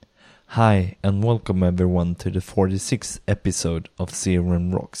Hi, and welcome everyone to the 46th episode of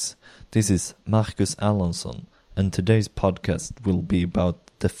CRM Rocks. This is Marcus Alonsson, and today's podcast will be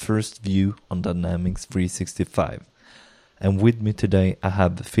about the first view on Dynamics 365. And with me today I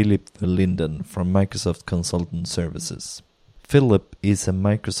have Philip Verlinden from Microsoft Consultant Services. Philip is a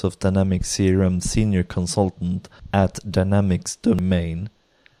Microsoft Dynamics CRM Senior Consultant at Dynamics Domain,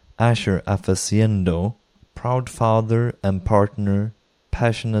 Azure Aficionado, proud father and partner,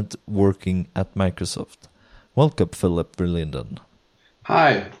 passionate working at Microsoft. Welcome, Philip Verlinden.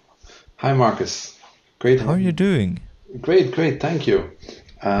 Hi Marcus. Great. How are you doing? Great, thank you.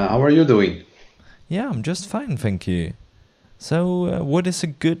 How are you doing? Yeah, I'm just fine, thank you. So, what is a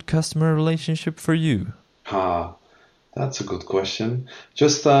good customer relationship for you? That's a good question.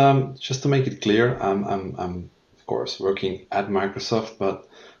 Just to make it clear, I'm of course working at Microsoft, but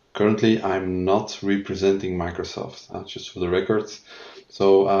currently I'm not representing Microsoft. Just for the record.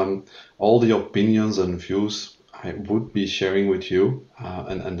 So all the opinions and views I would be sharing with you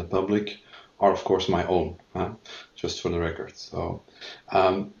and the public are of course my own. Just for the record. So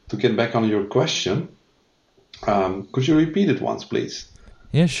to get back on your question, could you repeat it once, please?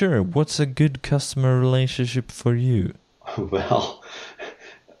 Yeah, sure. What's a good customer relationship for you? Well,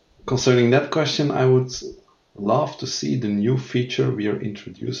 concerning that question, I would love to see the new feature we are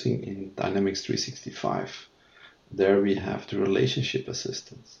introducing in Dynamics 365. There we have the relationship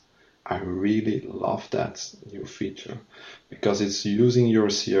assistance. I really love that new feature because it's using your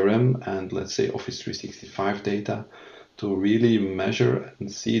CRM and let's say Office 365 data to really measure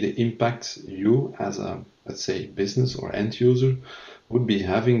and see the impact you as a, let's say, business or end user would be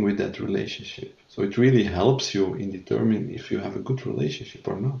having with that relationship. So it really helps you in determining if you have a good relationship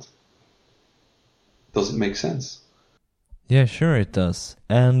or not. Does it make sense? Yeah, sure it does.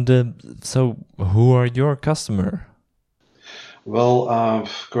 And so, who are your customer? Well,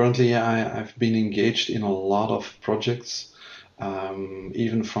 currently I've been engaged in a lot of projects,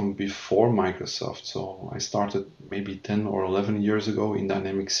 even from before Microsoft. So I started maybe 10 or 11 years ago in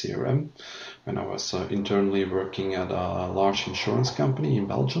Dynamics CRM when I was internally working at a large insurance company in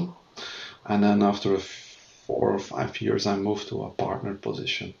Belgium. And then after 4 or 5 years, I moved to a partner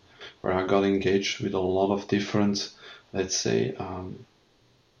position where I got engaged with a lot of different, let's say,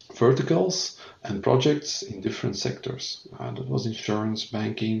 verticals and projects in different sectors. That was insurance,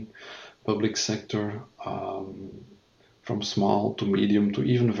 banking, public sector, from small to medium to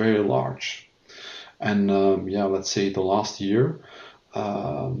even very large. And let's say the last year,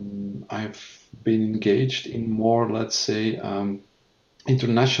 I've been engaged in more, let's say,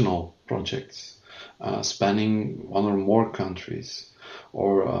 international projects, spanning one or more countries,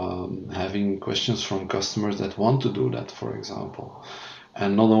 or having questions from customers that want to do that, for example.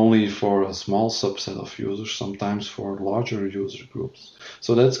 And not only for a small subset of users, sometimes for larger user groups.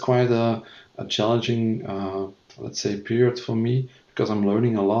 So that's quite a challenging, let's say, period for me, because I'm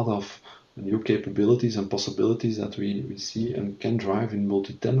learning a lot of new capabilities and possibilities that we see and can drive in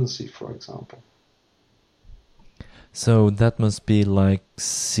multi-tenancy, for example. So that must be like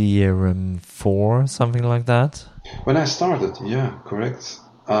CRM4, something like that? When I started, yeah, correct.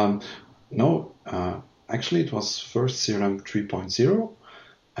 Actually it was first CRM 3.0,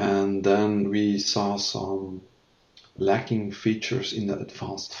 and then we saw some lacking features in the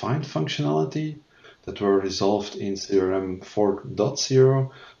advanced find functionality that were resolved in CRM 4.0,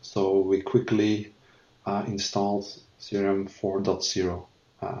 so we quickly installed CRM 4.0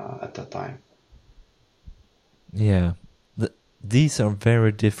 at that time. Yeah, these are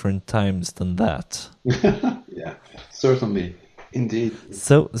very different times than that. Yeah, certainly, indeed.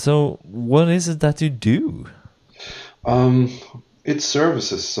 So what is it that you do? It's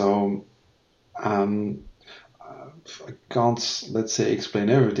services, so I can't, let's say, explain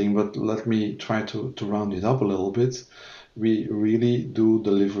everything, but let me try to round it up a little bit. We really do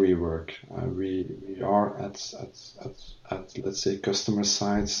delivery work. We are at let's say customer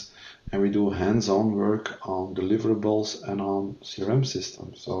sites, and we do hands-on work on deliverables and on CRM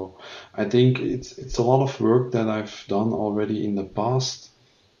systems. So I think it's a lot of work that I've done already in the past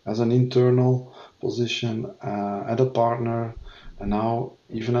as an internal position at a partner, and now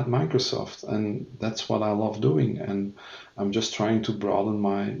even at Microsoft, and that's what I love doing. And I'm just trying to broaden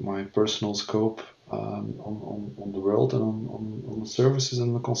my personal scope on the world and on the services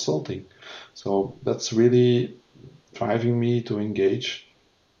and the consulting. So that's really driving me to engage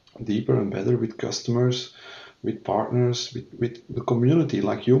deeper and better with customers, with partners, with the community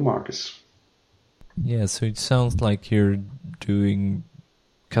like you, Marcus. Yeah, so it sounds like you're doing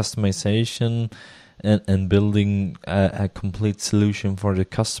customization and building a complete solution for the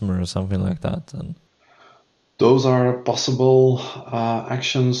customer or something like that. And those are possible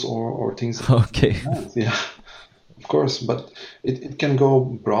actions or things. Okay. Yeah, of course, but it can go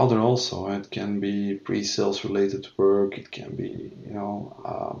broader also. It can be pre-sales related work. It can be,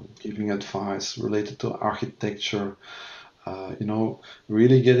 giving advice related to architecture.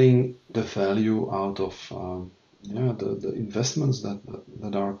 Really getting the value out of the investments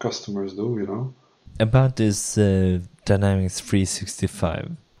that our customers do. About this Dynamics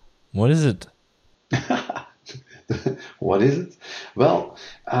 365, what is it? What is it? Well,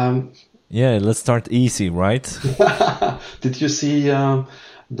 yeah, let's start easy, right? Did you see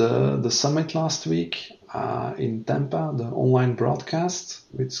the summit last week in Tampa, the online broadcast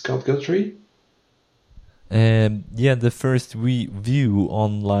with Scott Guthrie? Yeah, the first view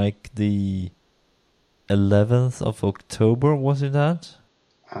on like the 11th of October, was it that?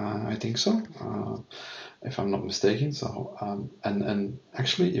 I think so, if I'm not mistaken. So, and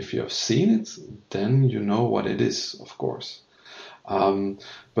actually, if you have seen it, then you know what it is, of course.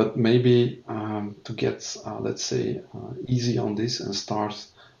 But maybe to get, let's say, easy on this and start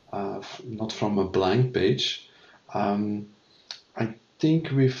not from a blank page, I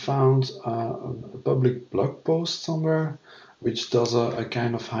think we found a public blog post somewhere which does a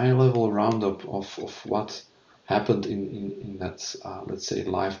kind of high-level roundup of what happened in that, let's say,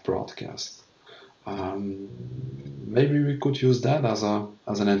 live broadcast. Maybe we could use that as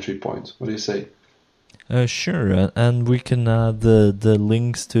an entry point. What do you say? Sure, and we can add the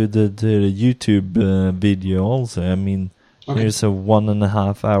links to the YouTube video also. I mean, okay. Here's a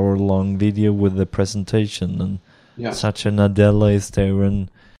 1.5 hour long video with the presentation, and Satya Nadella is there and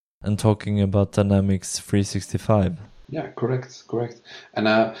talking about Dynamics 365. Yeah, correct. And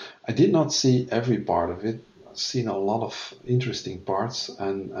I did not see every part of it. I've seen a lot of interesting parts,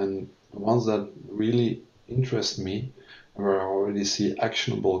 and the ones that really interest me, where I already see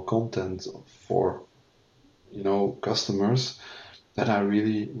actionable content for customers that I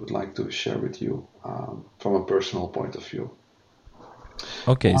really would like to share with you from a personal point of view.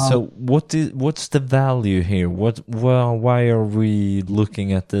 Okay, so what's the value here? Why are we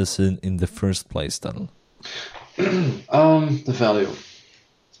looking at this in the first place then? The value.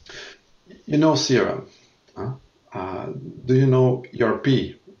 You know CRM. Do you know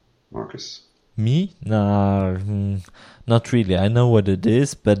ERP, Marcus? Me? No, not really. I know what it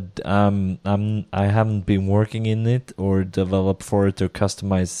is, but I haven't been working in it or developed for it or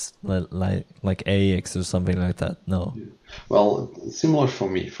customized like AX or something like that. No. Well, similar for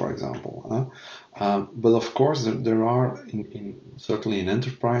me, for example. But of course, there are certainly in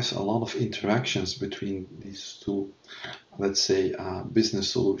enterprise a lot of interactions between these two, let's say,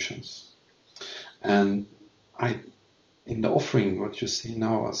 business solutions. And in the offering, what you see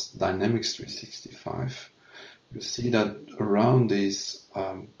now as Dynamics 365, you see that around these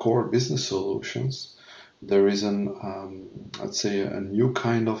core business solutions, there is let's say, a new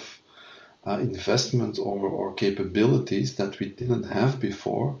kind of investment or capabilities that we didn't have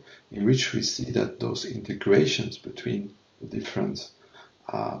before, in which we see that those integrations between the different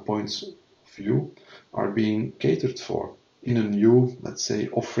points of view are being catered for in a new, let's say,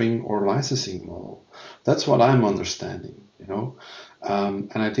 offering or licensing model. That's what I'm understanding,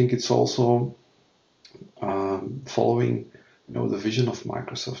 and I think it's also following, the vision of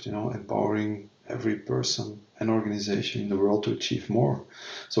Microsoft, empowering every person and organization in the world to achieve more.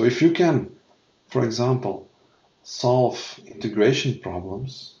 So if you can, for example, solve integration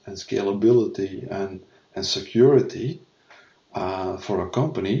problems and scalability and security for a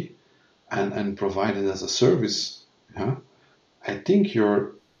company and provide it as a service, I think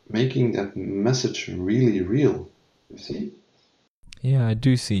you're making that message really real. You see? Yeah, I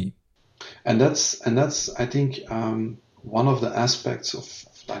do see. And that's I think one of the aspects of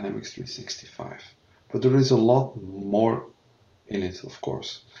Dynamics 365. But there is a lot more in it, of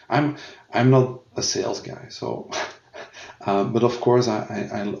course. I'm not a sales guy, so but of course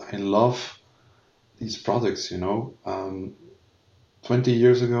I love these products. 20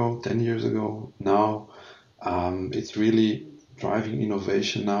 years ago, 10 years ago, now it's really driving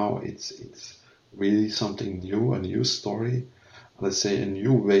innovation. Now it's really something new, a new story. Let's say a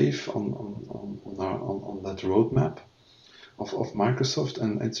new wave on that roadmap of Microsoft,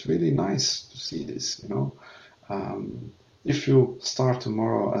 and it's really nice to see this. If you start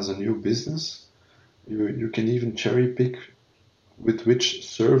tomorrow as a new business, you can even cherry pick with which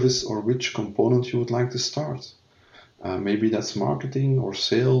service or which component you would like to start. Maybe that's marketing or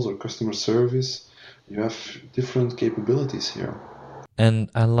sales or customer service. You have different capabilities here.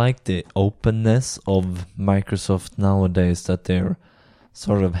 And I like the openness of Microsoft nowadays, that they're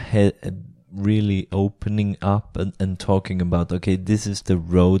sort of really opening up and talking about, okay, this is the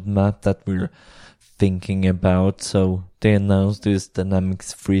roadmap that we're thinking about. So they announced this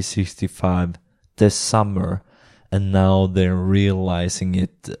Dynamics 365 this summer, and now they're realizing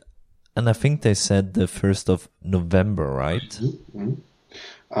it. And I think they said the 1st of November, right?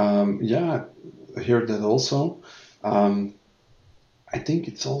 Mm-hmm. Yeah, I heard that also. I think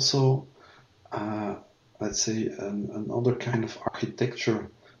it's also, let's say, another kind of architecture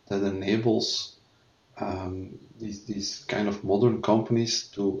that enables these kind of modern companies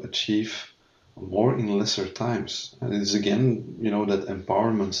to achieve more in lesser times. And it's again, that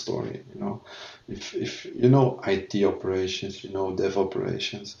empowerment story. If you know IT operations, dev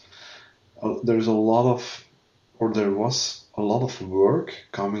operations, there's a lot of, or there was a lot of work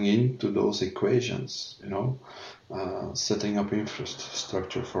coming into those equations. Setting up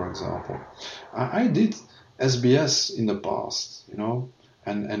infrastructure, for example. I did SBS in the past,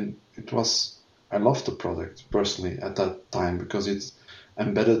 and it was, I loved the product personally at that time because it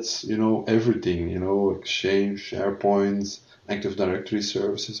embedded, everything, Exchange, SharePoint, Active Directory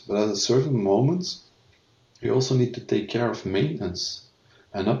services. But at a certain moment, you also need to take care of maintenance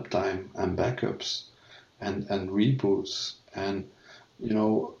and uptime and backups and reboots. And,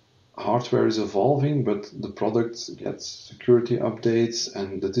 hardware is evolving, but the product gets security updates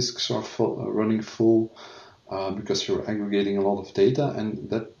and the disks are running full because you're aggregating a lot of data, and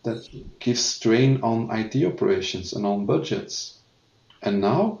that gives strain on IT operations and on budgets. And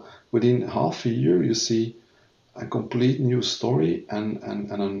now, within half a year, you see a complete new story and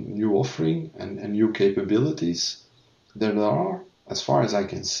a new offering and new capabilities. There are, as far as I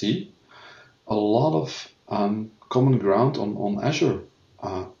can see, a lot of common ground on Azure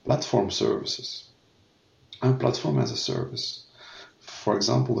platform services and platform as a service. For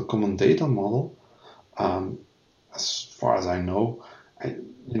example, the common data model, as far as I know,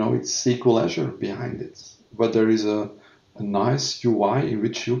 it's SQL Azure behind it, but there is a nice UI in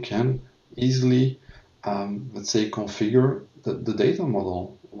which you can easily, let's say, configure the data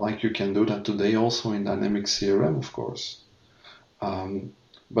model, like you can do that today also in Dynamics CRM, of course.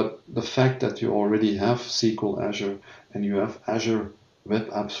 But the fact that you already have SQL Azure and you have Azure Web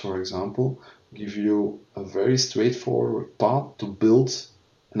Apps, for example, give you a very straightforward path to build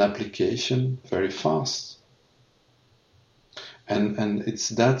an application very fast. And it's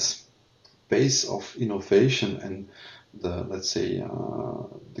that base of innovation and the, let's say,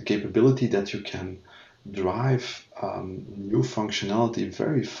 the capability that you can drive new functionality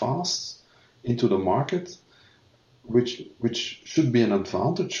very fast into the market, which should be an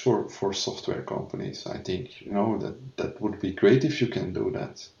advantage for software companies. I think, that would be great if you can do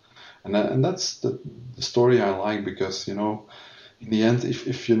that. And that's the story I like, because, in the end,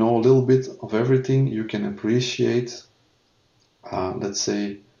 if you know a little bit of everything, you can appreciate, let's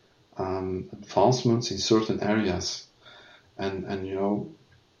say, advancements in certain areas. And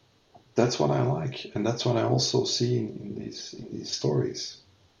that's what I like. And that's what I also see in these stories.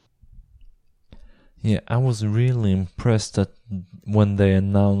 Yeah, I was really impressed that when they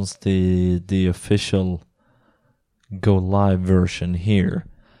announced the official Go Live version here,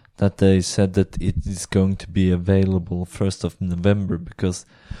 that they said that it is going to be available 1st of November, because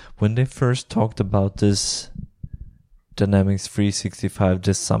when they first talked about this Dynamics 365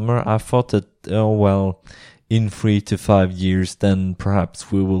 this summer, I thought that, in 3 to 5 years, then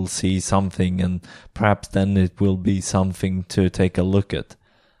perhaps we will see something, and perhaps then it will be something to take a look at.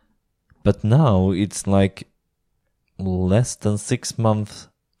 But now it's like less than 6 months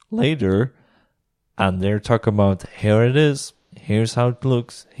later, and they're talking about, here it is, here's how it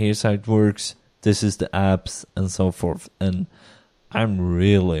looks, here's how it works, this is the apps, and so forth. And I'm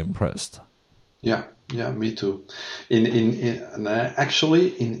really impressed. Yeah, me too. Actually,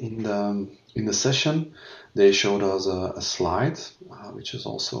 in the session, they showed us a slide, which is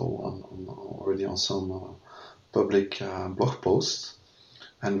also already on some public blog posts.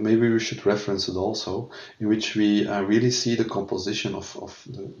 And maybe we should reference it also, in which we really see the composition of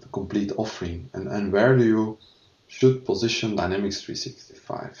the complete offering and where you should position Dynamics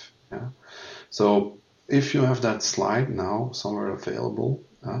 365. Yeah? So if you have that slide now somewhere available,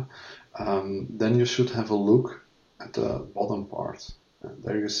 then you should have a look at the bottom part.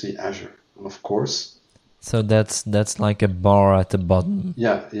 There you see Azure, and of course. So that's like a bar at the bottom.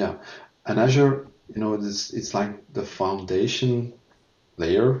 Yeah. And Azure, it's like the foundation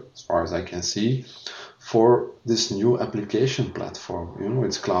layer, as far as I can see, for this new application platform.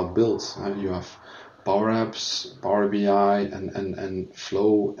 It's cloud built. You have Power Apps, Power BI, and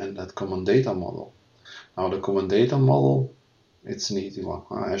Flow, and that common data model. Now the common data model, it's an easy one.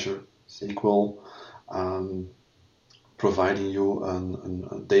 Azure SQL, providing you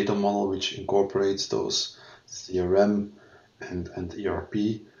a data model which incorporates those CRM and ERP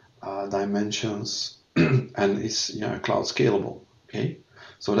dimensions, and is cloud scalable. Okay,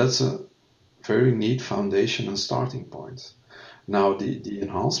 so that's a very neat foundation and starting point. Now the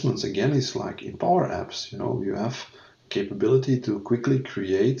enhancements again is like in Power Apps. You have capability to quickly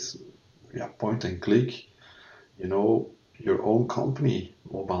create point and click, your own company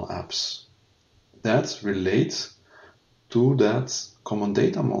mobile apps that relate to that common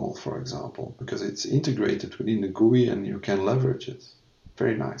data model, for example, because it's integrated within the GUI and you can leverage it.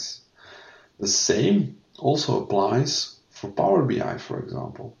 Very nice. The same also applies for Power BI, for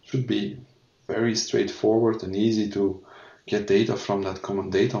example. It should be very straightforward and easy to get data from that common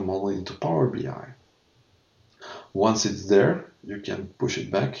data model into Power BI. Once it's there, you can push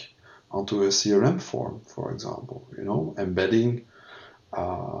it back onto a CRM form, for example, embedding,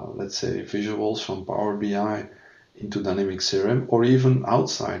 let's say, visuals from Power BI into Dynamic CRM, or even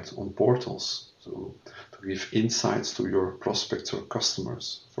outside on portals to give insights to your prospects or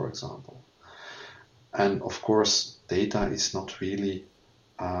customers, for example. And of course, data is not really,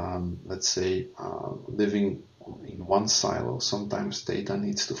 living in one silo. Sometimes data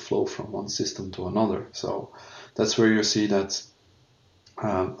needs to flow from one system to another. So that's where you see that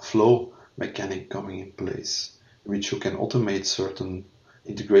flow mechanic coming in place, in which you can automate certain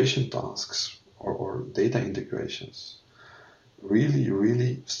integration tasks or data integrations. Really,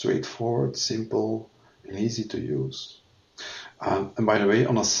 really straightforward, simple, and easy to use. And by the way,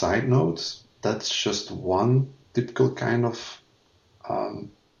 on a side note, that's just one typical kind of,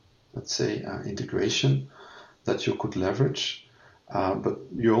 integration that you could leverage. But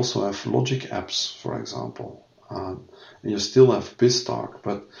you also have logic apps, for example. And you still have BizTalk,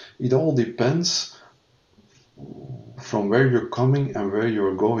 but it all depends from where you're coming and where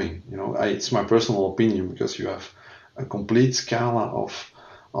you're going. It's my personal opinion, because you have a complete scala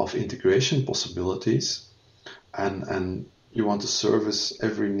of integration possibilities, and you want to service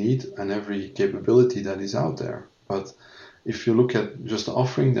every need and every capability that is out there. But if you look at just the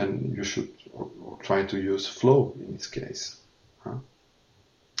offering, then you should try to use Flow in this case.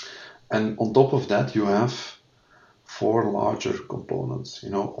 And on top of that, you have 4 larger components.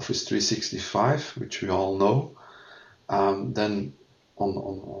 Office 365, which we all know. Then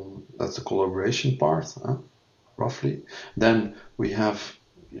on that's the collaboration part, roughly. Then we have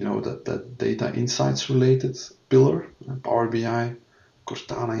that data insights related pillar, Power BI,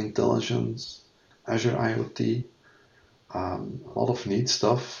 Cortana Intelligence, Azure IoT, a lot of neat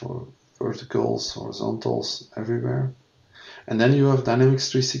stuff for verticals, horizontals, everywhere. And then you have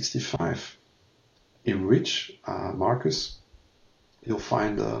Dynamics 365, in which, Marcus, you'll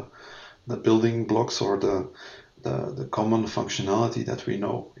find the building blocks or the common functionality that we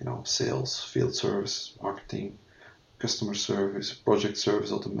know, sales, field service, marketing, customer service, project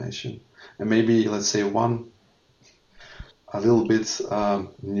service automation, and maybe, let's say, a little bit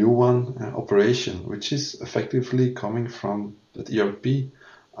new one, operation, which is effectively coming from the ERP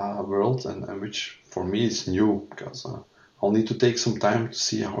world, and which for me is new, because I'll need to take some time to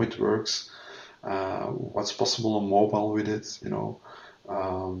see how it works, what's possible on mobile with it.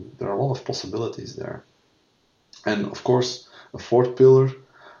 There are a lot of possibilities there. And of course, a 4th pillar,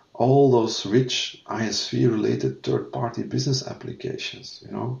 all those rich ISV-related third-party business applications,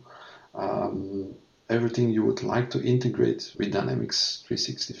 everything you would like to integrate with Dynamics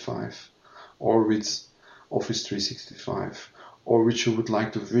 365 or with Office 365, or which you would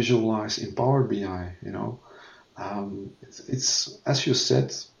like to visualize in Power BI, it's, as you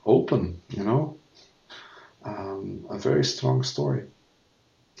said, open, a very strong story.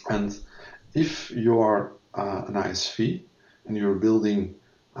 And if you are an ISV and you're building,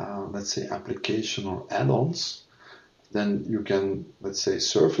 let's say, application or add-ons, then you can, let's say,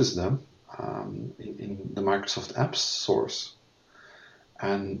 surface them in the Microsoft Apps source.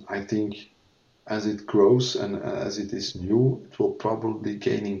 And I think as it grows and as it is new, it will probably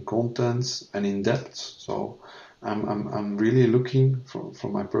gain in contents and in depth. So I'm really looking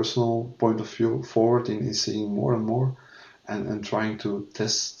from my personal point of view forward in seeing more and more and trying to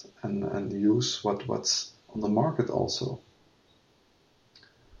test and use what's on the market also.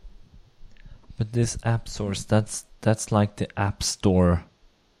 But this app source, that's like the app store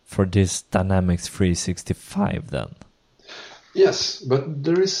for this Dynamics 365 then? Yes, but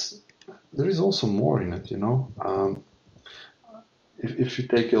there is also more in it, If you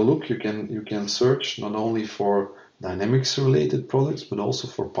take a look, you can search not only for Dynamics related products, but also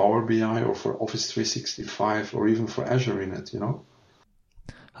for Power BI or for Office 365 or even for Azure in it,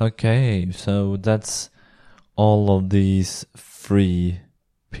 Okay, so that's all of these 4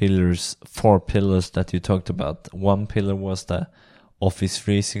 pillars that you talked about. One pillar was the Office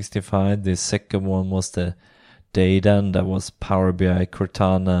 365, the second one was the data, and that was Power BI,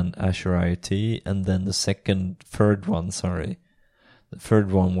 Cortana, and Azure IoT. And then the third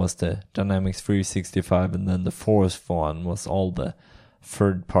one was the Dynamics 365, and then the fourth one was all the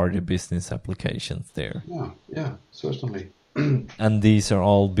third-party business applications there. Yeah, certainly. And these are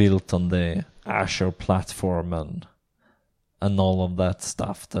all built on the Azure platform and all of that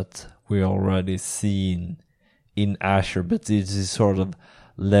stuff that we already seen in Azure, but it is sort of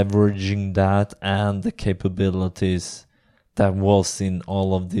leveraging that and the capabilities that was in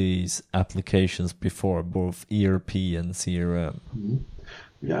all of these applications before, both ERP and CRM. Mm-hmm.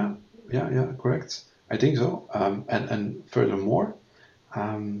 Yeah, correct. I think so. And furthermore,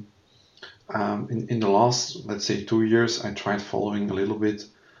 in the last, let's say, 2 years, I tried following a little bit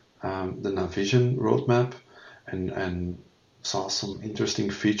the Navision roadmap and saw some interesting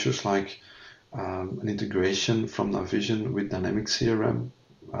features like an integration from Navision with Dynamics CRM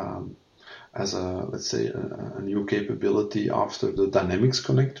as let's say, a new capability after the Dynamics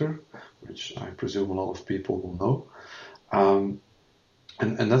connector, which I presume a lot of people will know.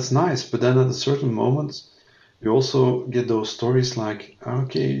 And that's nice, but then at a certain moment, you also get those stories like,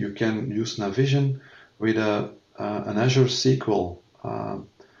 okay, you can use Navision with an Azure SQL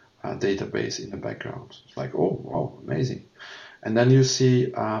database in the background. It's like, oh, wow, amazing. And then you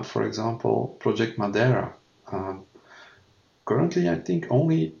see, for example, Project Madeira. Currently, I think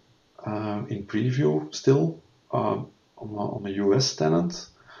only in preview still on a US tenant,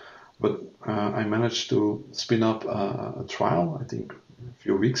 but I managed to spin up a trial, I think a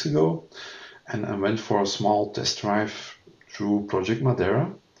few weeks ago, and I went for a small test drive through Project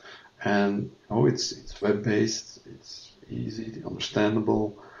Madeira. And it's web-based, it's easy,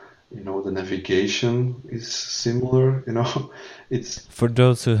 understandable. The navigation is similar. It's for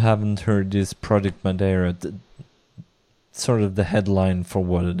those who haven't heard this Project Madeira, sort of the headline for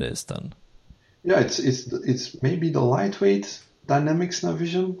what it is then. Yeah, it's maybe the lightweight Dynamics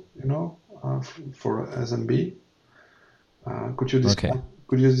Navision, for SMB. Could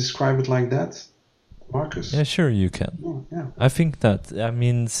you describe it like that, Marcus? Yeah, sure you can. Yeah. I think that,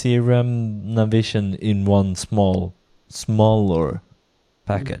 CRM Navision in one smaller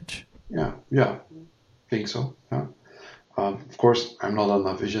package. Yeah, think so. Yeah. Of course, I'm not a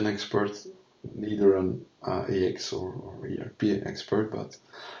Navision expert, neither an AX or ERP expert, but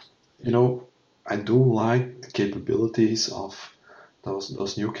I do like the capabilities of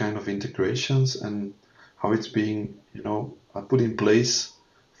those new kind of integrations and how it's being put in place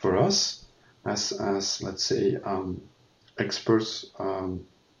for us as let's say experts,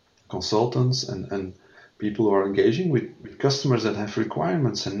 consultants, and people who are engaging with customers that have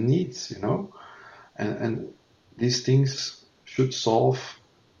requirements and needs, and these things should solve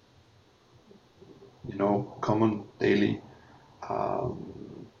common daily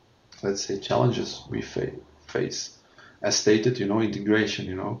let's say challenges we face. As stated,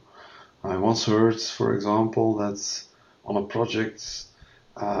 integration. I once heard, for example, that on a project,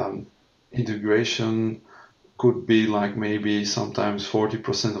 integration could be like maybe sometimes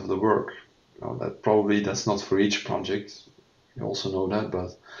 40% of the work. That's not for each project. You also know that,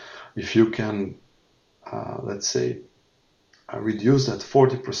 but if you can, let's say, reduce that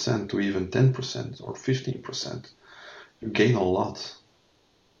 40% to even 10% or 15%, you gain a lot.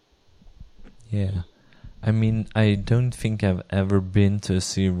 Yeah. I don't think I've ever been to a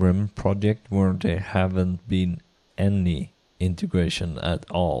CRM project where there haven't been any integration at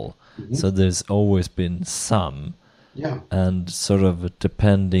all. Mm-hmm. So there's always been some. Yeah. And sort of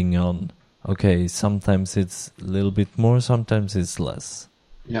depending on, okay, sometimes it's a little bit more, sometimes it's less.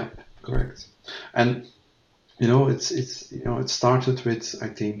 Yeah, correct. And it started with, I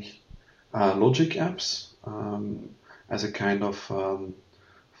think, logic apps as a kind of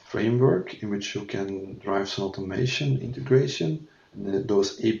framework in which you can drive some automation integration, and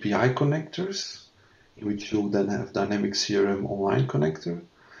those API connectors in which you then have Dynamics CRM online connector.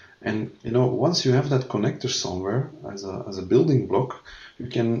 And once you have that connector somewhere as a building block, you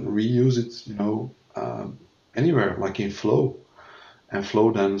can reuse it anywhere, like in Flow, and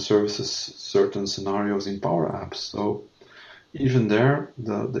Flow then services certain scenarios in Power Apps. So even there,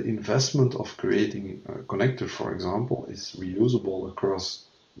 the investment of creating a connector, for example, is reusable across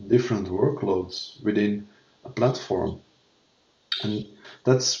different workloads within a platform. And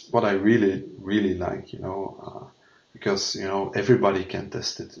that's what I really, really like, because, everybody can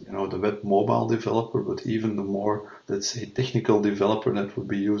test it, the web mobile developer, but even the more, let's say, technical developer that would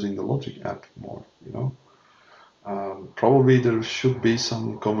be using the Logic app more, probably there should be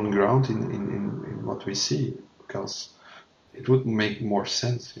some common ground in what we see, because it would make more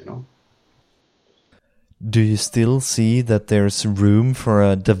sense, Do you still see that there's room for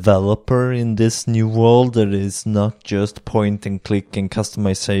a developer in this new world that is not just point and click and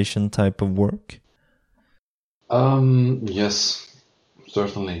customization type of work? Yes,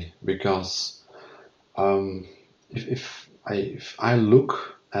 certainly, because if I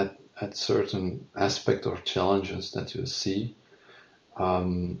look at certain aspect or challenges that you see,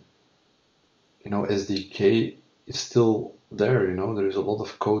 SDK is still there. There is a lot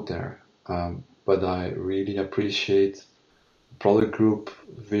of code there, but I really appreciate product group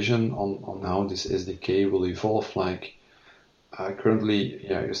vision on how this SDK will evolve. Like currently,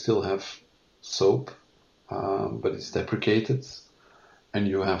 you still have SOAP, but it's deprecated, and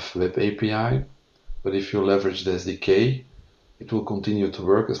you have Web API. But if you leverage the SDK, it will continue to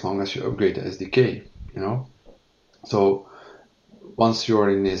work as long as you upgrade the SDK. So once you are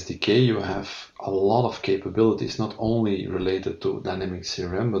in SDK, you have a lot of capabilities, not only related to Dynamics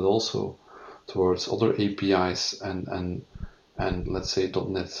CRM, but also towards other APIs and let's say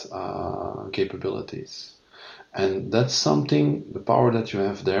 .NET capabilities. And that's something, the power that you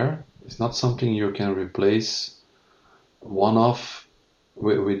have there is not something you can replace one-off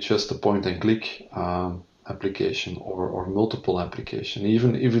with just a point and click application or multiple application.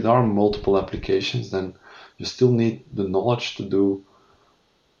 Even if it are multiple applications, then you still need the knowledge to do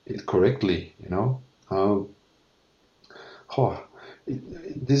it correctly,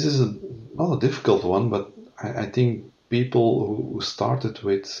 this is not a difficult one, but I think people who started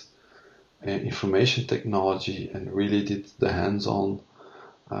with information technology and really did the hands-on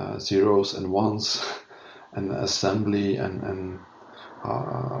zeros and ones and assembly and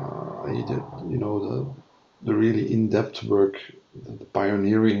the really in-depth work, the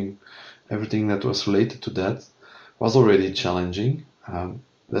pioneering, everything that was related to that was already challenging.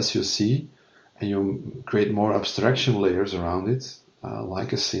 As you see, and you create more abstraction layers around it,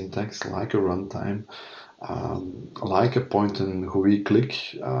 like a syntax, like a runtime, like a point and GUI click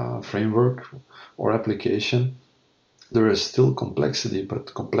framework or application. There is still complexity,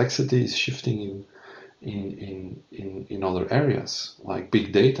 but complexity is shifting in other areas, like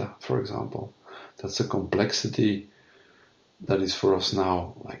big data, for example. That's a complexity that is for us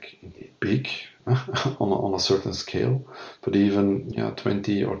now like big on a certain scale, but even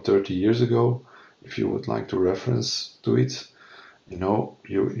 20 or 30 years ago, if you would like to reference to it,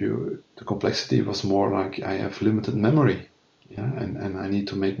 the complexity was more like I have limited memory, and I need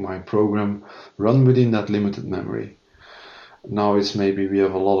to make my program run within that limited memory. Now it's maybe we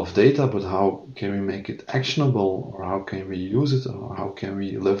have a lot of data, but how can we make it actionable, or how can we use it, or how can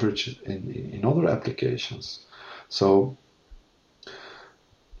we leverage it in other applications? So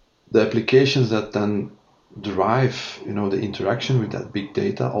the applications that then derive, the interaction with that big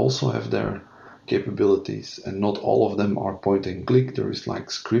data also have their capabilities, and not all of them are point and click. There is like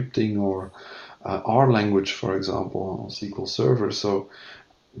scripting or R language, for example, on SQL Server. So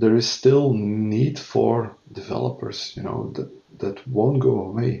there is still need for developers, that won't go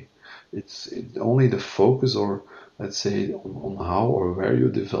away. It's only the focus, or let's say on how or where you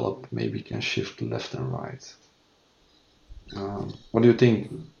develop, maybe can shift left and right. What do you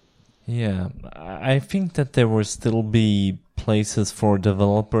think? Yeah, I think that there will still be places for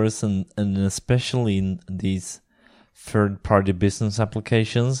developers and especially in these third-party business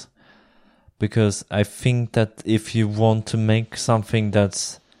applications, because I think that if you want to make something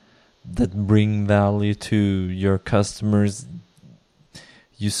that bring value to your customers,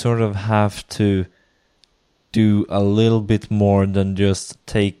 you sort of have to do a little bit more than just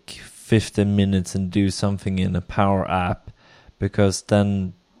take 15 minutes and do something in a Power App, because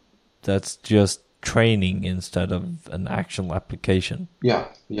then that's just training instead of an actual application. Yeah.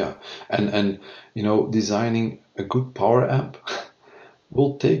 And designing a good Power App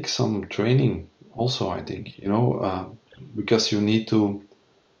will take some training also, I think, because you need to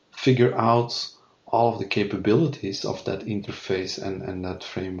figure out all of the capabilities of that interface and that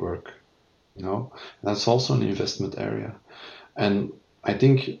framework. That's also an investment area. And I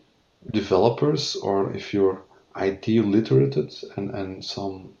think developers, or if you're IT literate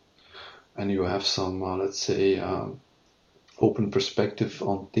and you have some, let's say, open perspective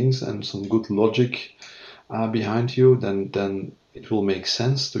on things and some good logic behind you, then it will make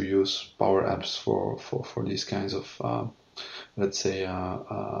sense to use Power Apps for these kinds of, let's say,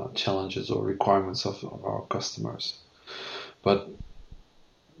 challenges or requirements of our customers. But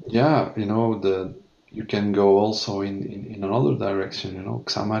yeah, you can go also in another direction,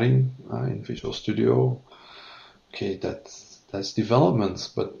 Xamarin in Visual Studio. Okay, that's development,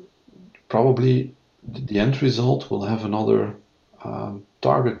 but probably the end result will have another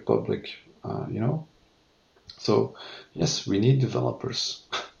target public, So yes, we need developers,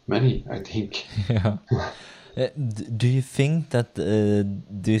 many, I think. Yeah. Do you think that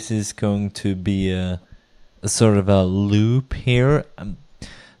this is going to be a sort of a loop here?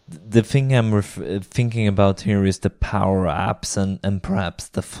 The thing I'm thinking about here is the Power Apps and perhaps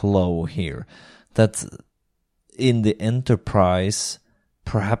the flow here. That in the enterprise,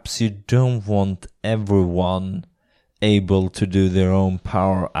 perhaps you don't want everyone able to do their own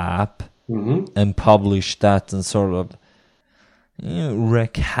Power App and publish that and sort of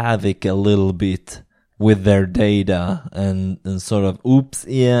wreak havoc a little bit with their data and sort of, oops,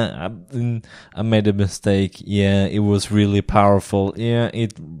 yeah, I made a mistake. Yeah, it was really powerful. Yeah,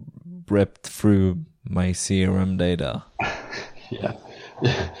 it ripped through my CRM data. Yeah.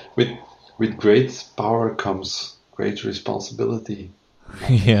 With great power comes great responsibility.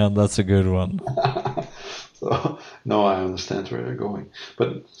 Yeah, that's a good one. So, no, I understand where you're going.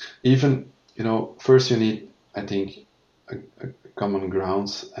 But even, first you need, I think, a common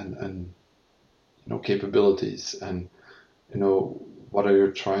grounds and capabilities and, what are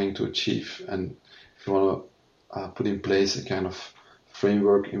you trying to achieve? And if you want to put in place a kind of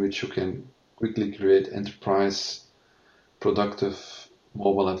framework in which you can quickly create enterprise productive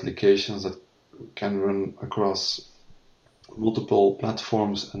mobile applications that can run across multiple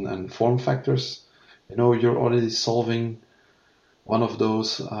platforms and form factors, you're already solving one of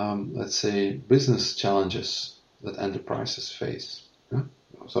those, let's say, business challenges that enterprises face. Yeah?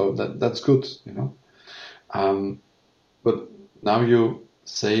 So that's good, But now you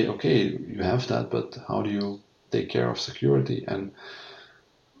say, okay, you have that, but how do you take care of security? And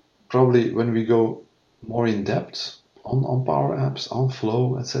probably when we go more in depth on Power Apps, on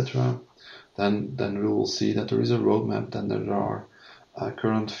Flow, etc., then we will see that there is a roadmap, then there are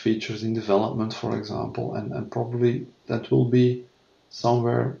current features in development, for example, and probably that will be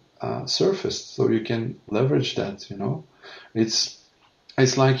somewhere surfaced, so you can leverage that.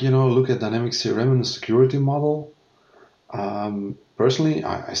 It's like, look at Dynamics CRM and the security model. Personally,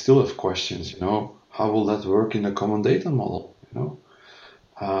 I still have questions. How will that work in a common data model?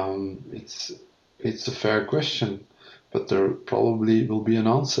 It's a fair question, but there probably will be an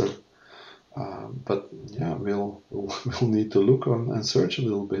answer. But yeah, we'll need to look on and search a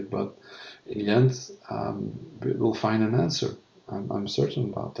little bit. But in the end, we'll find an answer. I'm certain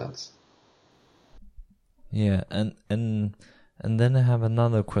about that. Yeah, and then I have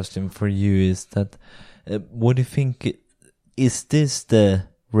another question for you. Is that what do you think? Is this the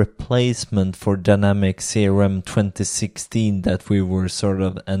replacement for Dynamics CRM 2016 that we were sort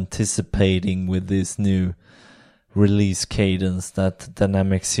of anticipating with this new release cadence that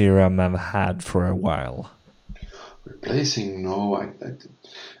Dynamics CRM have had for a while? Replacing? No,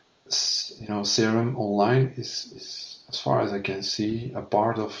 CRM Online is, as far as I can see, a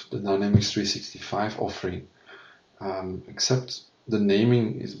part of the Dynamics 365 offering. Except the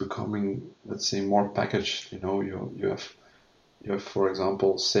naming is becoming, let's say, more packaged. You have, for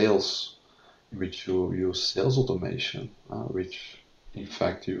example, sales, which you use sales automation, which in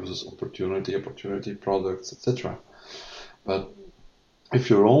fact uses opportunity products, etc. But if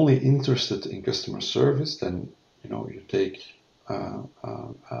you're only interested in customer service, then you take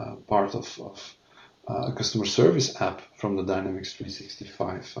part of a customer service app from the Dynamics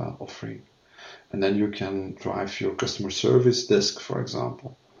 365 offering, and then you can drive your customer service desk, for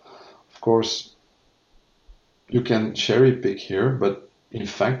example. Of course, you can cherry pick here, but in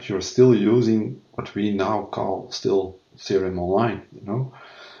fact, you're still using what we now call still CRM Online,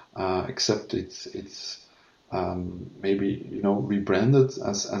 except it's maybe, rebranded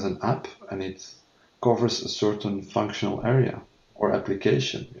as an app, and it covers a certain functional area or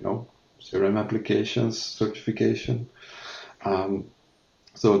application, CRM applications, certification.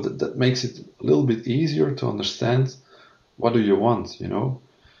 So that makes it a little bit easier to understand what do you want,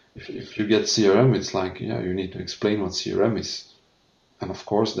 If you get CRM, it's like, you need to explain what CRM is. And of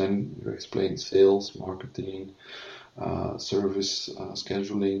course, then you explain sales, marketing, service,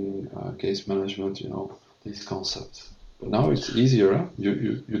 scheduling, case management, these concepts. But now it's easier.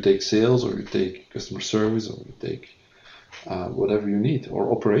 You take sales, or you take customer service, or you take whatever you need,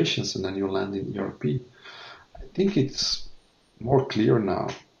 or operations, and then you land in ERP. I think it's more clear now.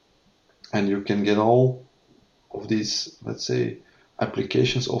 And you can get all of these, let's say,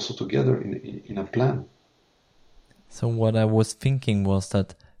 applications also together in a plan. So what I was thinking was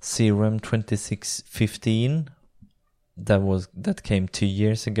that CRM 2615, that came 2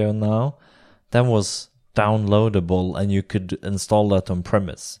 years ago now, that was downloadable and you could install that on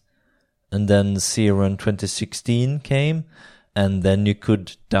premise. And then CRM 2016 came, and then you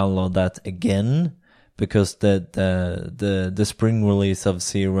could download that again, because the spring release of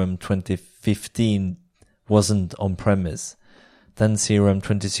CRM 2015 wasn't on premise. Then CRM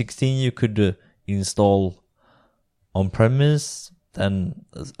 2016 you could install on-premise. Then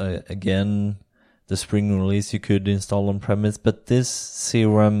again, the spring release you could install on-premise. But this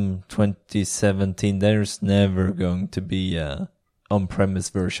CRM 2017, there's never going to be a on-premise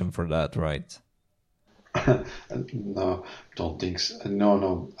version for that, right? No, don't think so.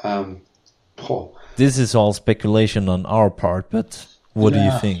 No. This is all speculation on our part, but what do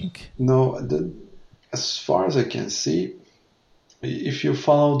you think? No, as far as I can see, if you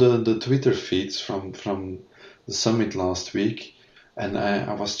follow the Twitter feeds from the summit last week, and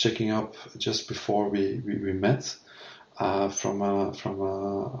I was checking up just before we met from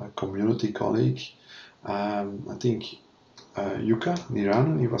a community colleague, I think Jukka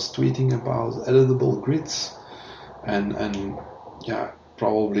Niranen, he was tweeting about editable grids, and yeah,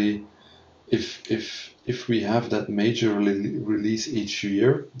 probably if we have that major release each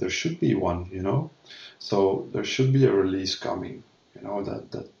year, there should be one, so there should be a release coming,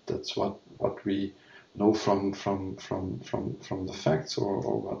 that's what we know from the facts or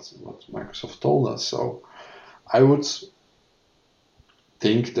what Microsoft told us. So I would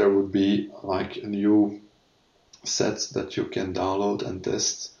think there would be like a new set that you can download and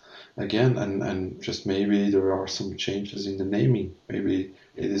test again, and just maybe there are some changes in the naming. Maybe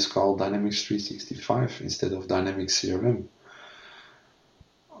it is called Dynamics 365 instead of Dynamics CRM.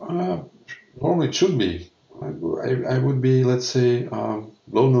 Normally it should be. I would be, let's say,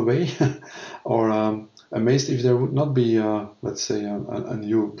 blown away or amazed if there would not be, let's say, a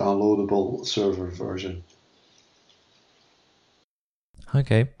new downloadable server version.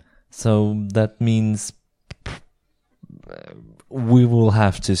 Okay, so that means we will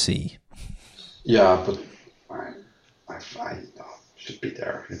have to see. Yeah, but I should be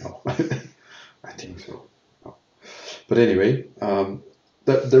there, I think so. No. But anyway,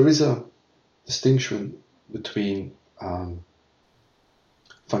 there is a distinction between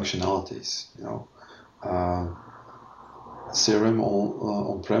functionalities. CRM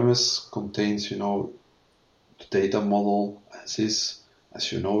on-premise contains, the data model as is,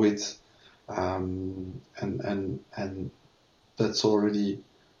 as you know it, and that's already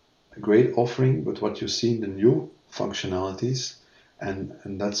a great offering. But what you see in the new functionalities, and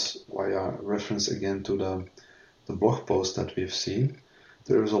that's why I reference again to the blog post that we've seen,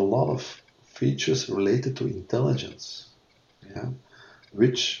 there is a lot of features related to intelligence,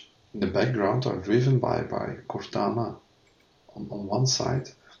 which in the background are driven by Cortana on one side,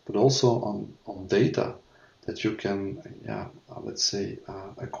 but also on data that you can, let's say,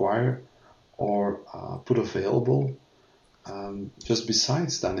 acquire or put available just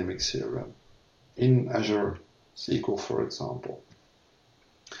besides Dynamics CRM in Azure SQL, for example.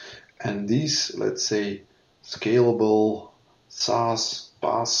 And these, let's say, scalable SaaS,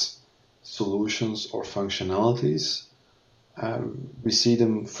 PaaS solutions or functionalities, we see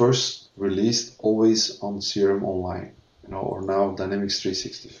them first released always on CRM Online, or now Dynamics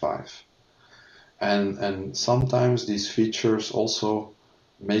 365. And sometimes these features also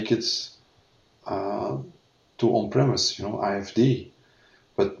make it to on-premise, IFD.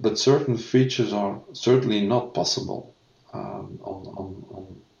 But certain features are certainly not possible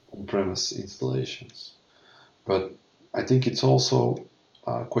on-premise installations. But I think it's also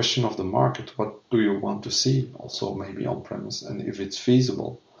a question of the market. What do you want to see also maybe on-premise, and if it's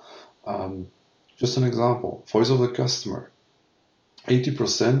feasible? Just an example, voice of the customer.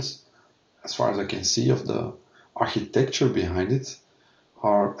 80%, as far as I can see, of the architecture behind it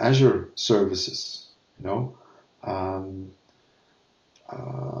are Azure services. Let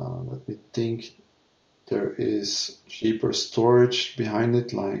me think. There is cheaper storage behind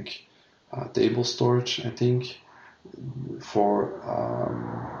it, like table storage, I think, for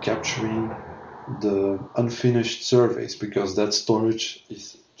capturing the unfinished surveys, because that storage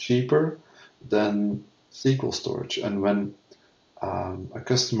is cheaper than SQL storage. And when a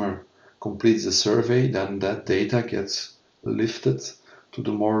customer completes the survey, then that data gets lifted to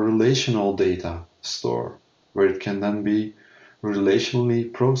the more relational data store, where it can then be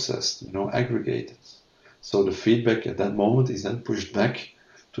relationally processed, aggregated. So the feedback at that moment is then pushed back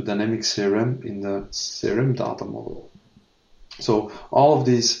to Dynamics CRM in the CRM data model. So all of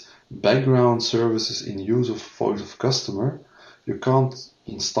these background services in use of voice of customer, you can't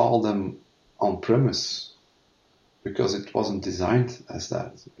install them on-premise because it wasn't designed as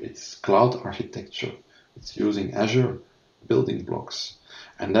that. It's cloud architecture. It's using Azure building blocks.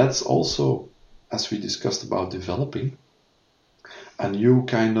 And that's also, as we discussed about developing, a new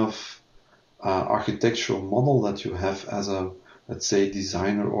kind of architectural model that you have as a, let's say,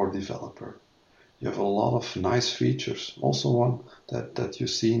 designer or developer. You have a lot of nice features. Also one that you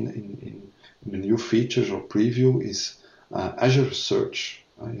see in the new features or preview is Azure search,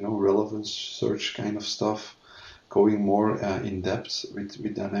 relevance search kind of stuff, going more in depth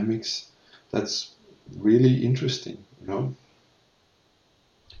with Dynamics. That's really interesting,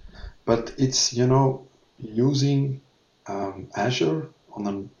 But it's, using Azure on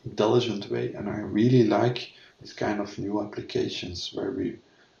an intelligent way, and I really like this kind of new applications where we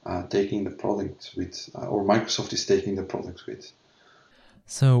taking the product with, or Microsoft is taking the product with.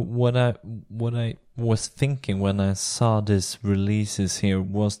 So what I was thinking when I saw these releases here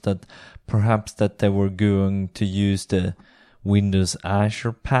was that perhaps that they were going to use the Windows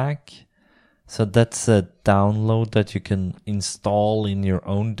Azure Pack. So that's a download that you can install in your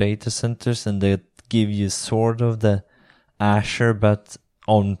own data centers, and they give you sort of the Azure but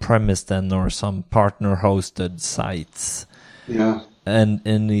on-premise then, or some partner-hosted sites. Yeah. And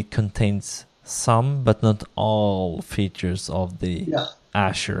it contains some but not all features of the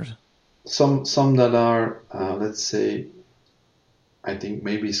Azure. Some that are, let's say, I think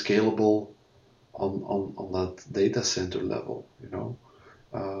maybe scalable on that data center level,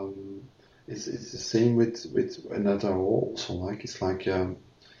 It's the same with and that are also like, it's like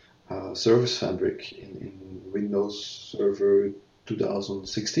Service Fabric in Windows Server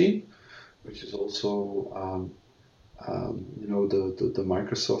 2016, which is also the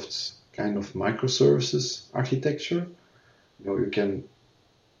Microsoft's kind of microservices architecture. You can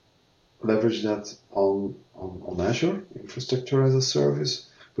leverage that on Azure, infrastructure as a service,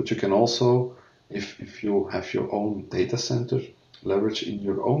 but you can also, if you have your own data center, leverage in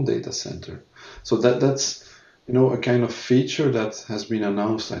your own data center. So that's a kind of feature that has been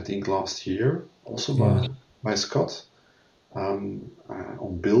announced, I think, last year, also by Scott on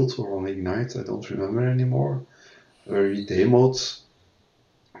Build or on Ignite, I don't remember anymore, where he demoed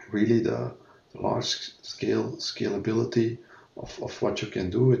really the large scale scalability of what you can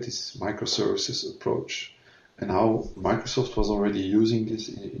do with this microservices approach, and how Microsoft was already using this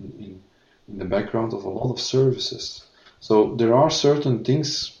in the background of a lot of services. So there are certain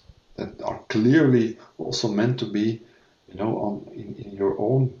things that are clearly also meant to be, in your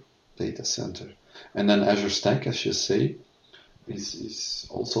own data center. And then Azure Stack, as you say, is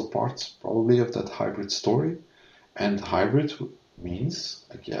also part probably of that hybrid story. And hybrid means,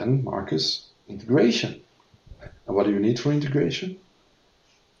 again, Marcus, integration. And what do you need for integration?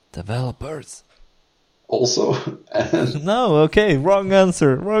 Developers. Also. No, okay, wrong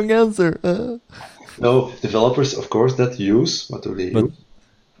answer. No, developers, of course, that use, what do they use?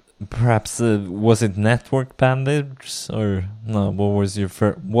 Perhaps, was it network bandits or no?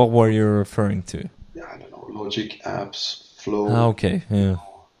 What were you referring to? Yeah, I don't know, logic apps, flow. Okay, yeah.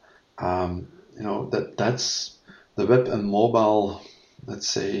 That's the web and mobile, let's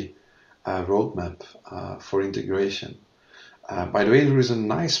say, roadmap for integration. By the way, there is a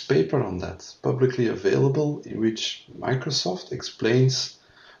nice paper on that, publicly available, in which Microsoft explains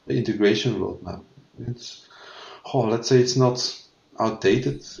the integration roadmap. Let's say it's not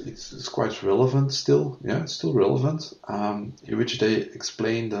outdated, it's quite relevant still. Yeah, it's still relevant, in which they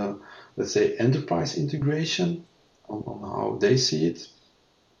explain the, let's say, enterprise integration on how they see it,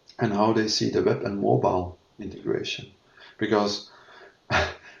 and how they see the web and mobile integration. Because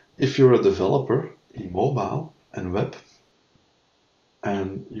if you're a developer in mobile and web,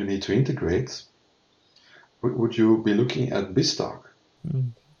 and you need to integrate, would you be looking at BizTalk?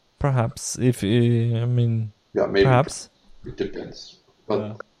 Perhaps, maybe. Perhaps. It depends.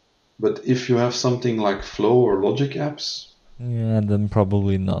 But if you have something like Flow or Logic apps, then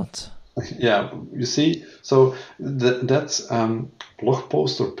probably not. Yeah, you see, so that blog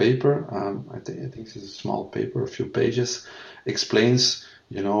post or paper, I think it's a small paper, a few pages, explains,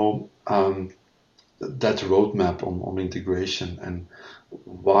 that roadmap on integration and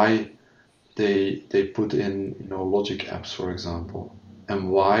why they put in, Logic apps, for example,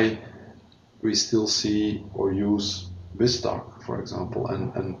 and why we still see or use BizTalk, for example,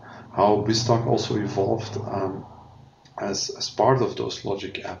 and how BizTalk also evolved as part of those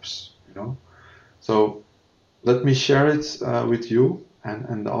Logic apps, So let me share it with you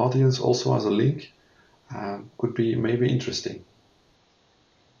and the audience also as a link. Could be maybe interesting.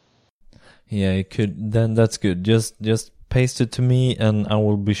 Yeah, it could. Then that's good. Just paste it to me, and I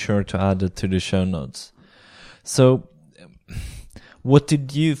will be sure to add it to the show notes. So, what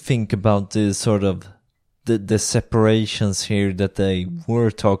did you think about the sort of the separations here that they were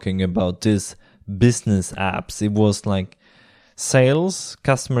talking about? These business apps. It was like sales,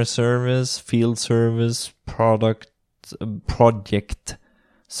 customer service, field service, project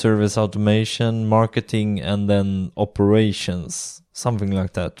service automation, marketing, and then operations, something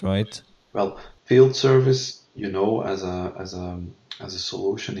like that, right? Well, field service, as a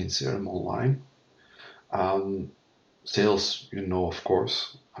solution in CRM Online, sales, of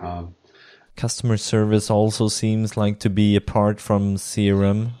course. Customer service also seems like to be apart from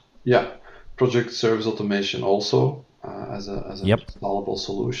CRM. Yeah, project service automation also as a Yep. installable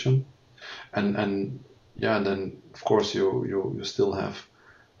solution, and yeah, and then of course you still have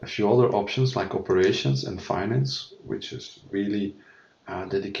a few other options like operations and finance, which is really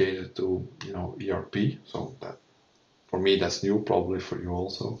dedicated to ERP. So that for me that's new, probably for you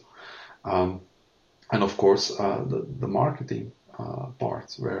also. And of course the marketing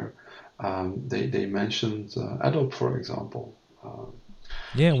part where they mentioned Adobe, for example.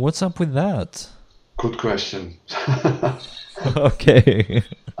 Yeah, what's up with that? Good question. Okay.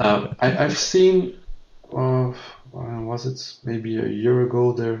 I've seen, was it maybe a year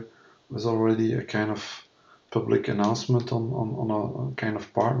ago, there was already a kind of public announcement on a kind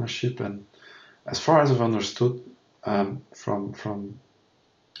of partnership. And as far as I've understood from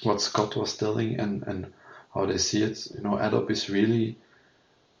what Scott was telling and how they see it, Adobe is really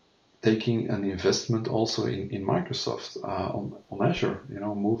taking an investment also in Microsoft on Azure,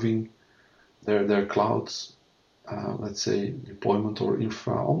 moving their clouds, let's say deployment or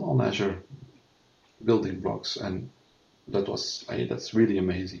infra on Azure building blocks, and that's really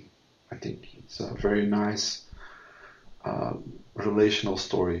amazing. I think it's a very nice relational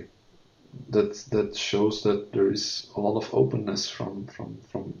story that shows that there is a lot of openness from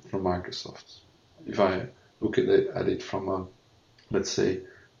Microsoft. If I look at it from a, let's say,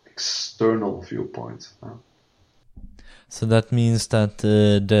 external viewpoint. So that means that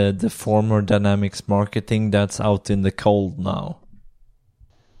the former Dynamics marketing, that's out in the cold now.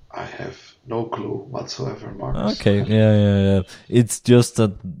 I have no clue whatsoever, Marcus. Okay, yeah. It's just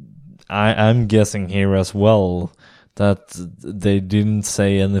that I'm guessing here as well that they didn't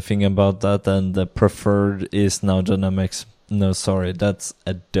say anything about that, and the preferred is now Dynamics. No, sorry, that's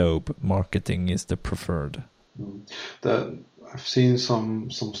Adobe marketing is the preferred. That I've seen some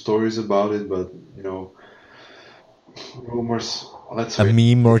stories about it, but rumors. Let's A wait.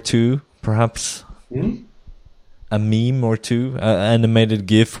 meme or two, perhaps. A meme or two, animated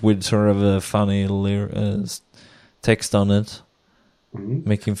GIF with sort of a funny text on it.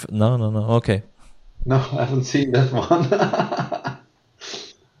 Making no. Okay. No, I haven't seen that one.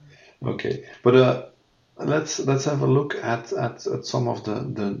 Okay, but let's have a look at some of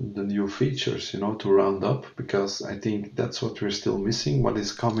the new features, to round up, because I think that's what we're still missing. What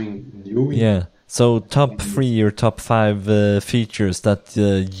is coming new? Yeah. So top 3 or top 5 features that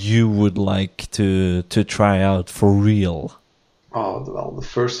you would like to try out for real. Oh well, the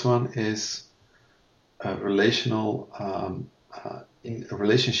first one is relational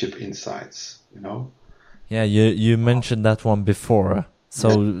relationship insights. Yeah, you mentioned that one before.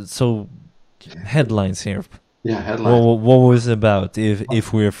 So headlines here. Yeah, headlines. What was it about?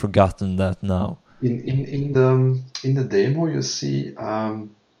 If we've forgotten that now. In the demo, you see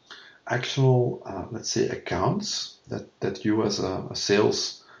actual, let's say, accounts that you as a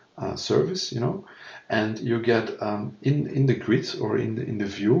sales service, and you get in the grid or in the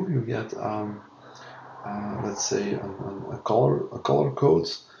view, you get let's say a color code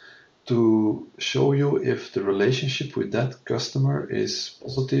to show you if the relationship with that customer is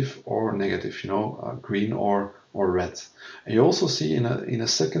positive or negative, green or red. And you also see in a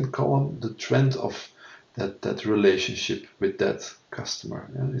second column the trend of that relationship with that customer.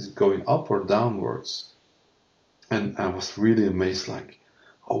 Is it going up or downwards? And I was really amazed, like,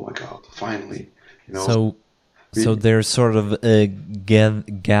 oh my God, finally. So they're sort of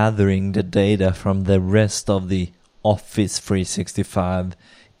gathering the data from the rest of the Office 365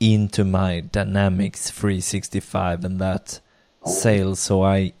 into my Dynamics 365, and that sales, so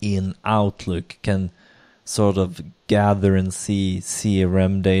I in Outlook can sort of gather and see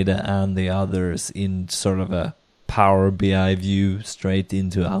CRM data and the others in sort of a Power BI view straight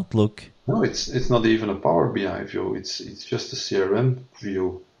into Outlook. No, it's not even a Power BI view. It's just a CRM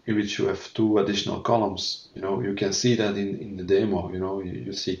view in which you have 2 additional columns. You can see that in the demo.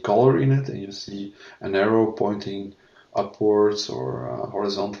 You see color in it, and you see an arrow pointing upwards or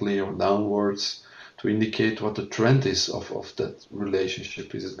horizontally or downwards to indicate what the trend is of that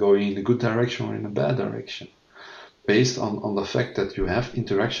relationship. Is it going in a good direction or in a bad direction? Based on the fact that you have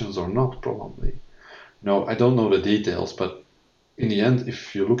interactions or not, probably. I don't know the details, but in the end,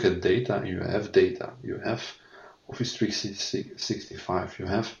 if you look at data and you have Office 365, you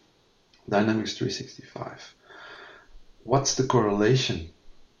have Dynamics 365. What's the correlation?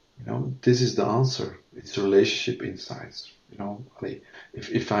 This is the answer. It's relationship insights.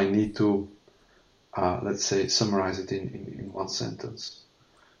 If I need to, let's say, summarize it in one sentence,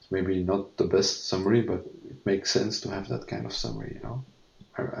 it's maybe not the best summary, but it makes sense to have that kind of summary.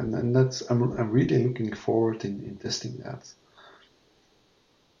 and that's I'm really looking forward in testing that.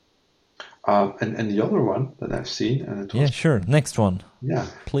 And the other one that I've seen, and it was, Yeah, sure. Next one, yeah,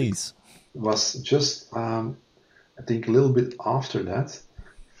 please. was just I think a little bit after that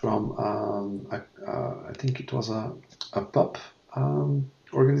from I think it was a pub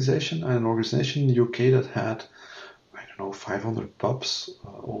organization, an organization in the UK that had, I don't know, 500 pubs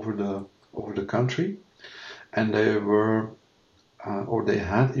over the country, and they were or they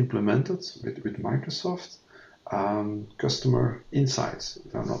had implemented with Microsoft customer insights,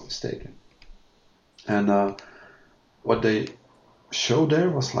 if I'm not mistaken. And what they showed there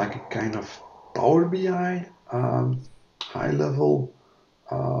was like a kind of Power BI high level,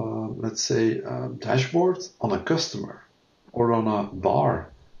 let's say, dashboard on a customer or on a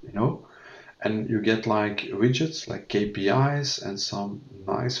bar, you know, and you get like widgets like KPIs and some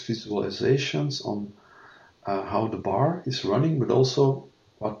nice visualizations on how the bar is running, but also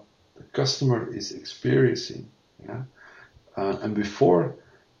what the customer is experiencing. Yeah, and before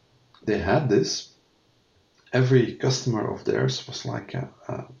they had this, every customer of theirs was like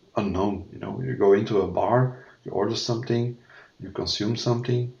unknown. You know, you go into a bar, you order something, you consume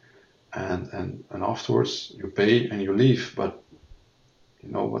something, and afterwards you pay and you leave. But you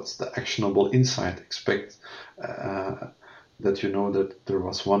know, what's the actionable insight? Expect that you know that there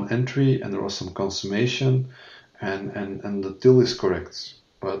was one entry and there was some consummation, and the till is correct.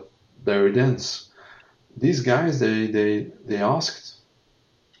 But there it ends. These guys, they asked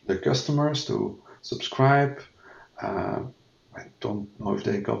the customers to subscribe. I don't know if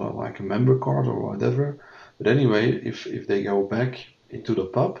they got like a member card or whatever, but anyway, if they go back into the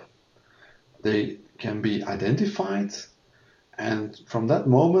pub, they can be identified, and from that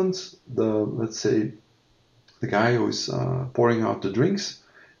moment, let's say the guy who is pouring out the drinks,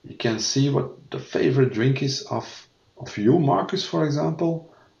 you can see what the favorite drink is of you, Marcus, for example,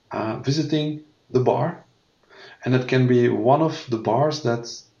 visiting the bar, and it can be one of the bars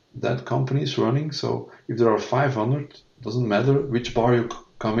that company is running. So if there are 500, doesn't matter which bar you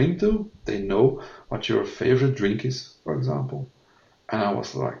come into, they know what your favorite drink is, for example. And I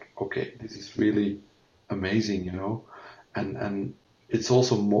was like, okay, this is really amazing, you know, and it's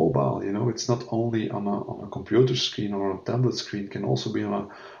also mobile, you know. It's not only on a computer screen or on a tablet screen. It can also be on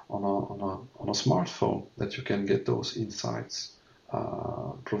a smartphone that you can get those insights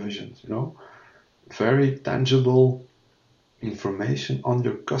provisions, you know. Very tangible information on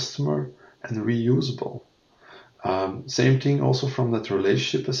your customer and reusable. Same thing also from that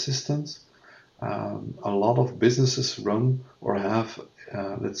relationship assistant. A lot of businesses run or have,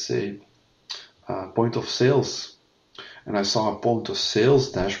 let's say, point of sales. And I saw a point of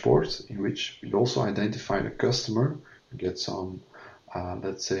sales dashboard in which we also identify the customer, get some,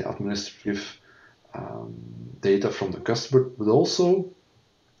 let's say, administrative data from the customer, but also,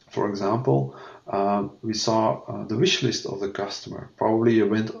 for example, we saw the wish list of the customer. Probably he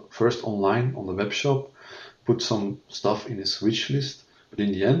went first online on the web shop, put some stuff in his wish list, but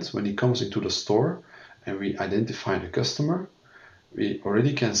in the end, when he comes into the store and we identify the customer, we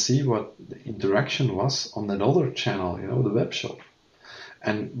already can see what the interaction was on that other channel, you know, the web shop.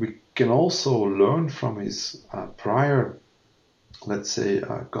 And we can also learn from his prior, let's say,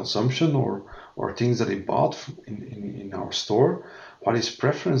 consumption or things that he bought in our store, what his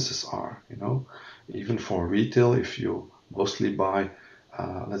preferences are, you know. Even for retail, if you mostly buy,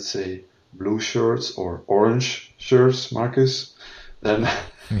 let's say, blue shirts or orange shirts, Marcus, then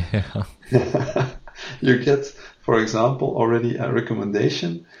Yeah. you get, for example, already a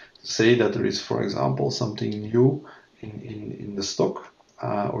recommendation to say that there is, for example, something new in the stock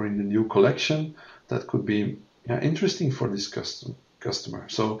or in the new collection that could be interesting for this customer.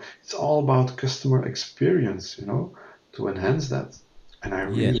 So it's all about customer experience, you know, to enhance that. And I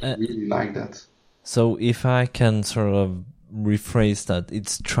really, really like that. So if I can sort of rephrase that,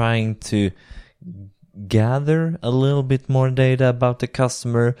 it's trying to gather a little bit more data about the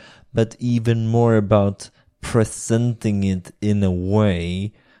customer, but even more about presenting it in a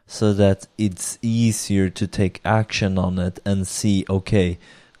way so that it's easier to take action on it and see, okay,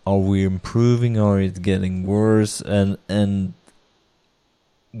 are we improving or is it getting worse, and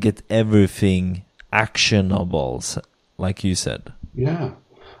get everything actionable, like you said. Yeah,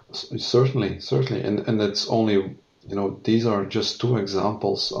 certainly, and that's only, you know, these are just two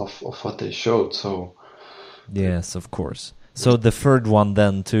examples of what they showed. So yes, of course. So the third one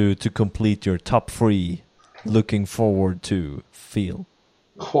then, to complete your top 3, looking forward to feel.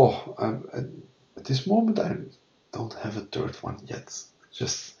 At this moment I don't have a third one yet.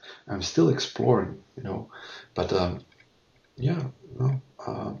 Just I'm still exploring, you know. But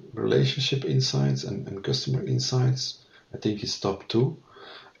relationship insights and customer insights, I think is top 2.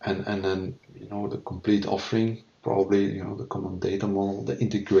 and then the complete offering, probably the common data model, the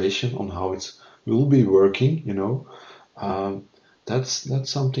integration on how it will be working. That's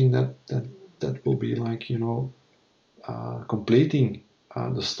something that will be like completing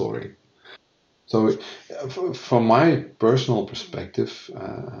the story. So, from my personal perspective,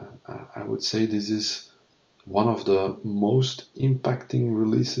 I would say this is one of the most impacting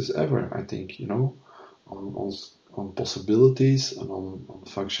releases ever. I think on possibilities and on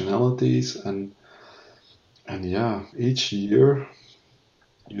functionalities and yeah, each year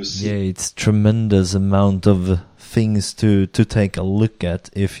you see. Yeah, it's tremendous amount of things to take a look at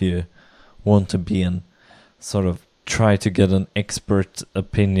if you want to be an sort of try to get an expert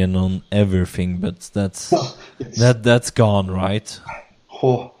opinion on everything, but that's gone, right?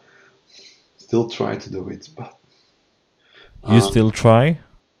 Oh, still try to do it, but you still try?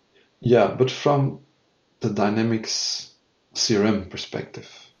 Yeah, but from the Dynamics CRM perspective,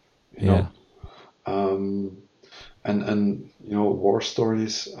 Yeah. And war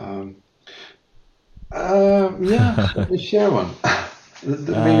stories. Yeah, let me share one.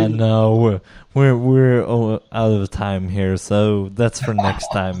 No, we're out of time here, so that's for next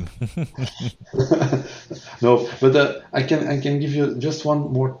time. No, but I can give you just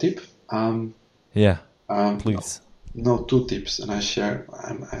one more tip. Yeah, please. No, two tips, and I share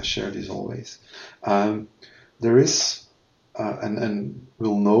these always. There is, and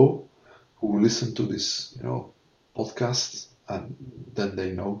we'll know who listen to this, podcast, and then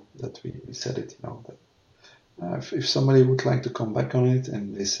they know that we said it. That if somebody would like to come back on it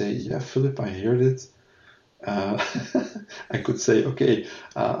and they say, "Yeah, Philip, I heard it," I could say, "Okay,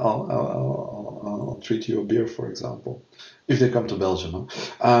 I'll treat you a beer," for example, if they come to Belgium.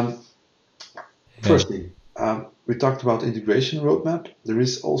 First thing, we talked about integration roadmap. There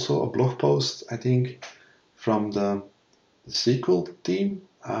is also a blog post, I think, from the SQL team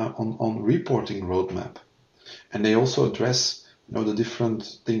on reporting roadmap, and they also address the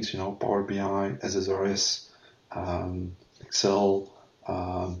different things, Power BI, SSRS, Excel,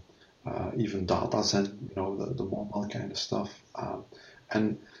 even DataZen, the mobile kind of stuff,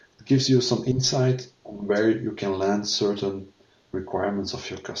 and it gives you some insight on where you can land certain requirements of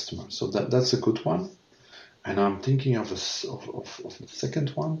your customer. So that's a good one. And I'm thinking of the second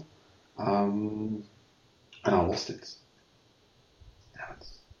one, and I lost it. Yeah,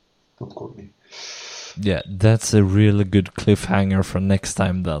 don't quote me. Yeah, that's a really good cliffhanger for next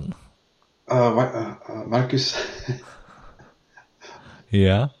time then. Marcus.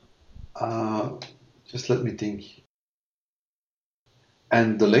 Yeah. Just let me think.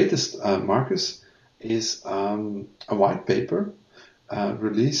 And the latest, Marcus, is a white paper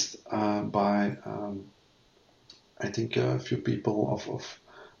released by I think a few people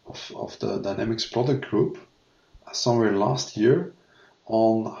of the Dynamics product group somewhere last year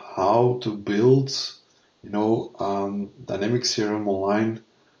on how to build, Dynamics CRM Online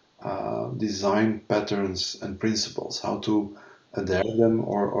design patterns and principles, how to adhere them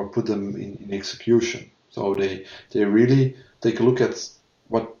or put them in execution. So they really take a look at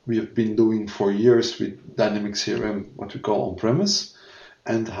what we have been doing for years with Dynamics CRM, what we call on-premise,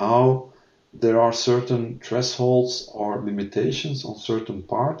 and how there are certain thresholds or limitations on certain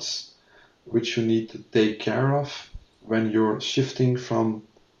parts which you need to take care of when you're shifting from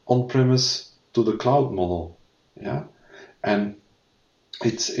on-premise to the cloud model. Yeah, and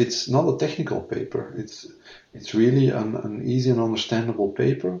it's not a technical paper. It's really an easy and understandable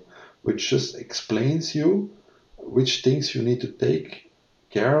paper which just explains you which things you need to take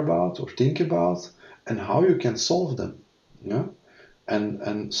care about or think about and how you can solve them. Yeah.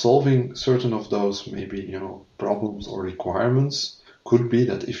 And solving certain of those maybe problems or requirements could be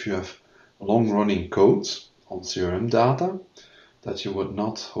that if you have long-running codes on CRM data, that you would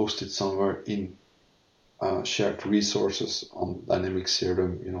not host it somewhere in shared resources on Dynamics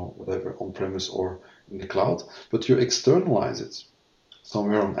CRM, whatever on-premise or in the cloud, but you externalize it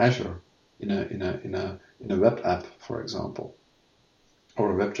somewhere on Azure in a web app, for example,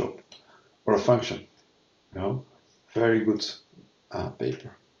 or a web job or a function. Very good.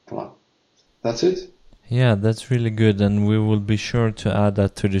 Paper. Voilà. That's it. Yeah, that's really good, and we will be sure to add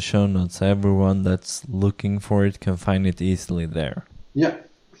that to the show notes. Everyone that's looking for it can find it easily there. Yeah.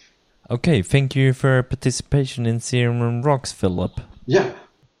 Okay, thank you for your participation in CRM Rocks, Philip. Yeah.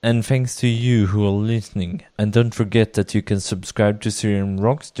 And thanks to you who are listening. And don't forget that you can subscribe to CRM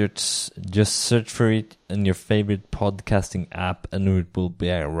Rocks. Just search for it in your favorite podcasting app and it will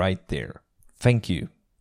be right there. Thank you.